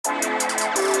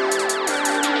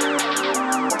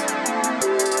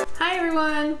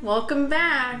welcome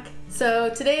back.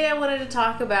 So today I wanted to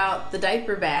talk about the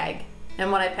diaper bag and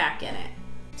what I pack in it.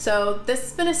 So this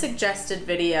has been a suggested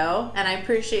video and I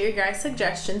appreciate your guys'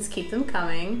 suggestions, keep them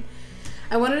coming.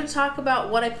 I wanted to talk about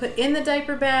what I put in the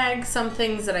diaper bag, some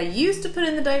things that I used to put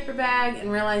in the diaper bag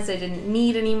and realized I didn't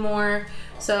need anymore.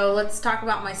 So let's talk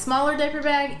about my smaller diaper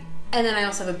bag, and then I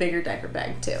also have a bigger diaper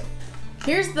bag too.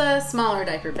 Here's the smaller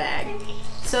diaper bag.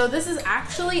 So this is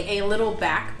actually a little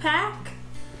backpack.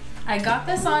 I got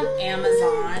this on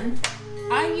Amazon.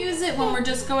 I use it when we're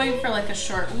just going for like a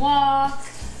short walk,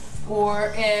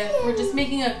 or if we're just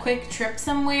making a quick trip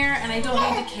somewhere and I don't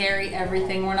need to carry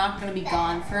everything. We're not going to be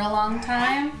gone for a long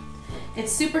time.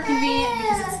 It's super convenient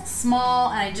because it's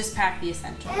small and I just pack the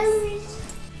essentials.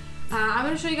 I'm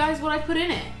going to show you guys what I put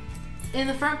in it. In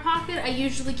the front pocket, I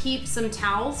usually keep some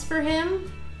towels for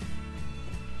him.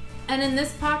 And in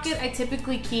this pocket, I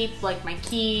typically keep like my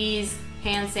keys,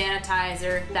 hand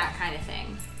sanitizer, that kind of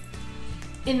thing.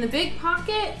 In the big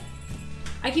pocket,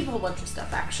 I keep a whole bunch of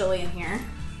stuff actually in here.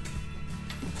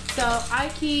 So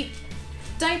I keep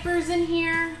diapers in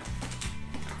here.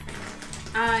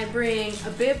 I bring a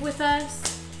bib with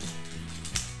us.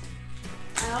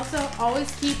 I also always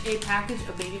keep a package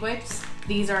of baby wipes.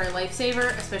 These are a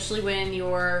lifesaver, especially when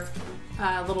your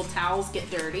little towels get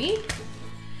dirty.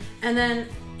 And then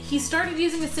he started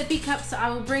using a sippy cup, so I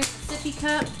will bring a sippy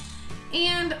cup,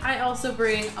 and I also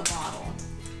bring a bottle.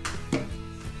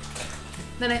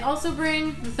 Then I also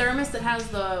bring the thermos that has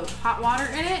the hot water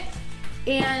in it.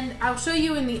 And I'll show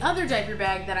you in the other diaper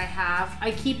bag that I have,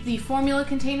 I keep the formula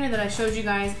container that I showed you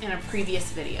guys in a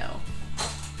previous video.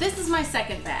 This is my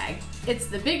second bag. It's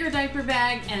the bigger diaper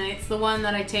bag, and it's the one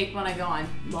that I take when I go on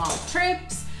long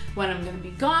trips, when I'm gonna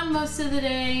be gone most of the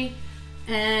day.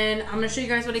 And I'm gonna show you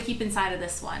guys what I keep inside of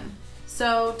this one.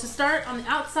 So to start, on the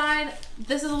outside,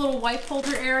 this is a little wipe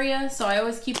holder area, so I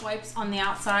always keep wipes on the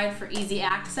outside for easy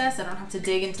access. I don't have to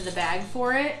dig into the bag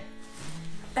for it.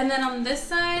 And then on this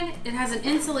side, it has an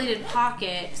insulated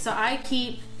pocket, so I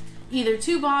keep either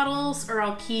 2 bottles, or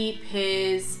I'll keep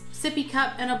his sippy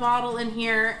cup and a bottle in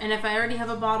here, and if I already have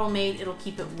a bottle made, it'll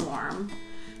keep it warm.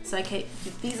 So I keep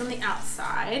these on the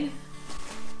outside.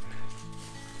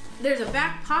 There's a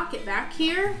back pocket back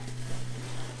here,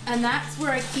 and that's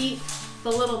where I keep the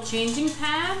little changing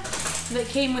pad that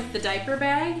came with the diaper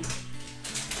bag.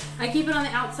 I keep it on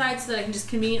the outside so that I can just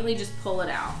conveniently just pull it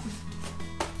out.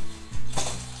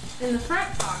 In the front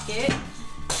pocket,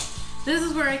 this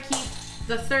is where I keep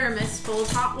the thermos full of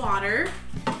hot water,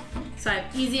 so I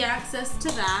have easy access to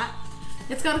that.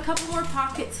 It's got a couple more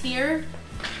pockets here.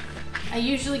 I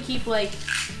usually keep like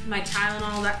my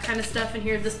Tylenol, that kind of stuff in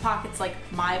here. This pocket's like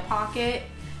my pocket.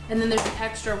 And then there's an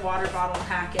extra water bottle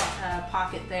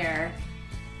pocket there.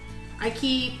 I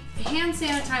keep hand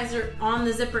sanitizer on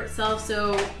the zipper itself,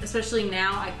 so especially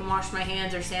now I can wash my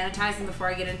hands or sanitize them before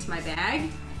I get into my bag.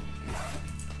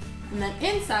 And then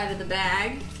inside of the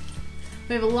bag,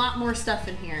 we have a lot more stuff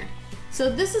in here. So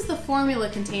this is the formula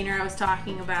container I was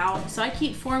talking about. So I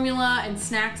keep formula and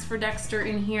snacks for Dexter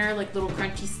in here, like little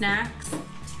crunchy snacks.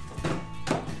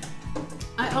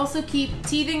 I also keep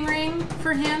teething ring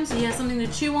for him, so he has something to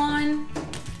chew on.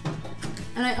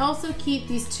 And I also keep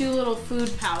these 2 little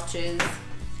food pouches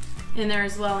in there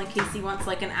as well, in case he wants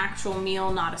like an actual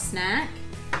meal, not a snack.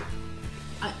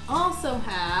 I also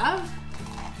have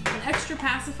an extra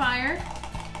pacifier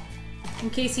in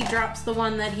case he drops the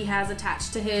one that he has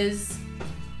attached to his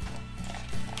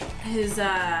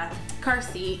car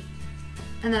seat.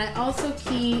 And then I also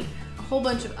keep a whole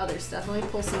bunch of other stuff. Let me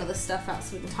pull some of the stuff out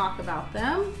so we can talk about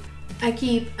them. I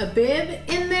keep a bib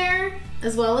in there,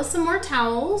 as well as some more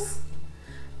towels.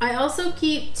 I also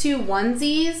keep 2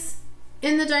 onesies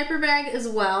in the diaper bag as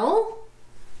well.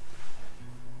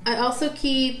 I also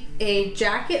keep a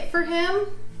jacket for him.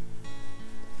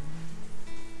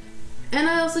 And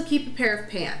I also keep a pair of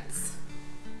pants.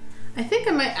 I think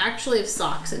I might actually have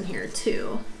socks in here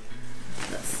too.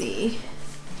 Let's see.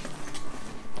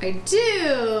 I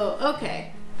do,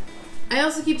 okay. I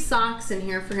also keep socks in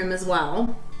here for him as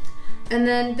well. And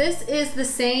then this is the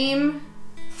same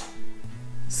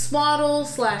swaddle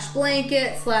slash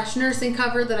blanket slash nursing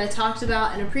cover that I talked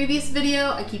about in a previous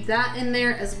video. I keep that in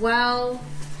there as well.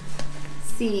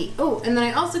 Let's see, oh, and then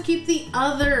I also keep the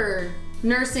other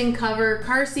nursing cover,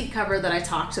 car seat cover that I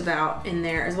talked about in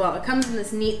there as well. It comes in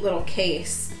this neat little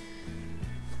case.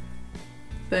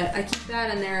 But I keep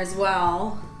that in there as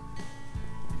well.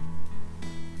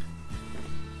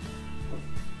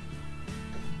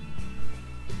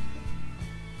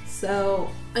 So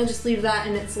I just leave that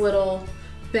in its little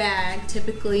bag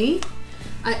typically.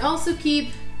 I also keep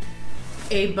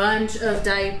a bunch of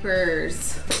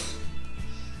diapers.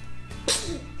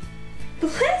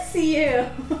 Bless you.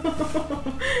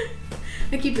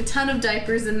 I keep a ton of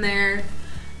diapers in there.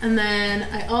 And then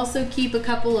I also keep a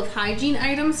couple of hygiene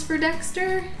items for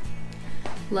Dexter.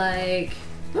 Like,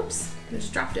 whoops, I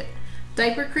just dropped it.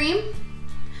 Diaper cream.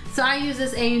 So I use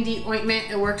this A&D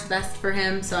ointment. It works best for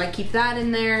him, so I keep that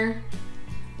in there.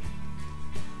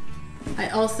 I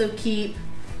also keep,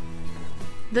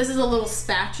 this is a little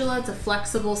spatula. It's a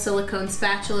flexible silicone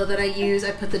spatula that I use.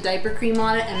 I put the diaper cream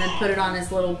on it and then put it on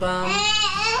his little bum.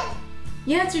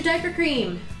 Yeah, it's your diaper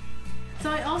cream. So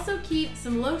I also keep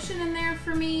some lotion in there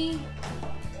for me.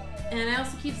 And I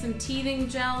also keep some teething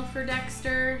gel for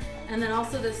Dexter. And then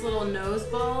also this little nose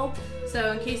bulb.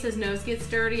 So in case his nose gets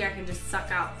dirty, I can just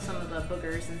suck out some of the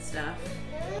boogers and stuff.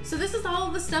 So this is all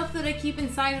of the stuff that I keep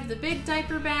inside of the big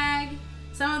diaper bag.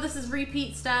 Some of this is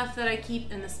repeat stuff that I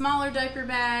keep in the smaller diaper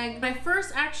bag. When I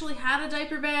first actually had a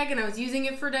diaper bag and I was using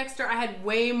it for Dexter, I had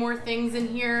way more things in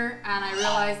here, and I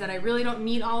realized that I really don't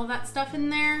need all of that stuff in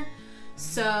there.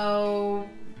 So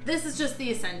this is just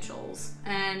the essentials,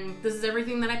 and this is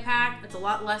everything that I pack. It's a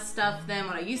lot less stuff than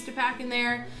what I used to pack in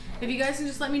there. If you guys can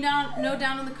just let me know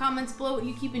down in the comments below what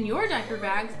you keep in your diaper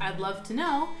bags, I'd love to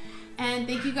know. And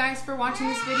thank you guys for watching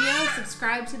this video.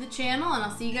 Subscribe to the channel, and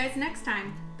I'll see you guys next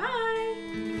time. Bye!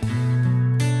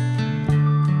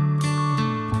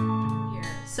 Here.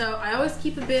 So I always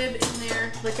keep a bib in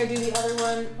there like I do the other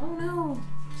one. Oh no,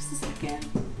 just a second.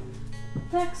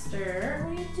 Dexter,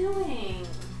 what are you doing?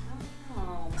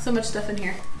 Oh. So much stuff in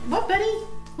here. What, buddy?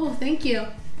 Oh, thank you.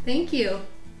 Thank you.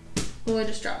 Oh, I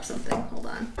just dropped something. Hold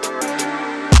on.